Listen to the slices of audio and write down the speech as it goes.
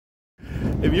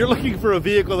If you're looking for a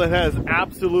vehicle that has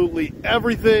absolutely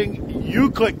everything,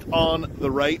 you clicked on the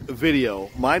right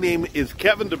video. My name is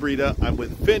Kevin DeBrita. I'm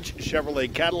with Finch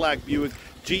Chevrolet Cadillac Buick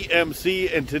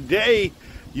GMC, and today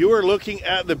you are looking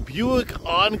at the Buick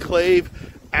Enclave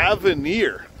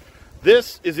Avenir.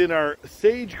 This is in our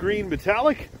sage green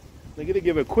metallic. I'm going to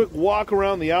give a quick walk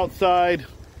around the outside,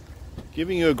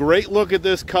 giving you a great look at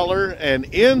this color, and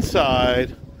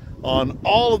inside on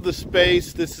all of the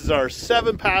space. This is our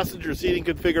 7-passenger seating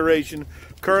configuration.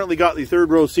 Currently got the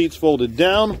third row seats folded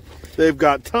down. They've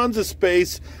got tons of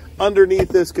space underneath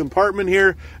this compartment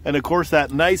here, and of course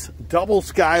that nice double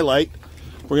skylight.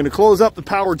 We're going to close up the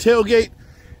power tailgate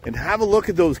and have a look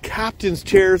at those captain's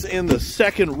chairs in the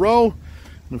second row.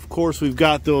 And of course we've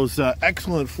got those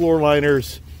excellent floor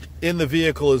liners in the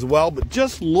vehicle as well. But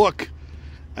just look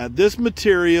at this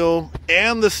material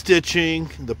and the stitching,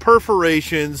 the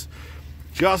perforations,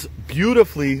 just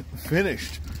beautifully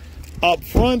finished. Up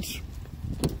front,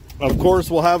 of course,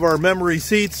 we'll have our memory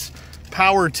seats,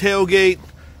 power tailgate,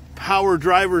 power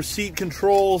driver seat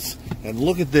controls, and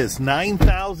look at this,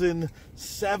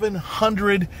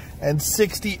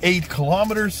 9,768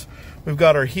 kilometers. We've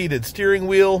got our heated steering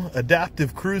wheel,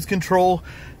 adaptive cruise control,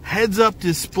 heads-up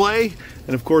display,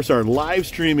 and of course our live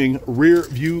streaming rear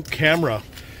view camera.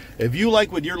 If you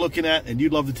like what you're looking at and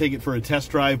you'd love to take it for a test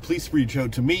drive, please reach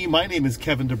out to me. My name is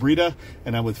Kevin DeBrita,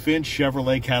 and I'm with Finch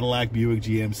Chevrolet Cadillac Buick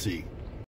GMC.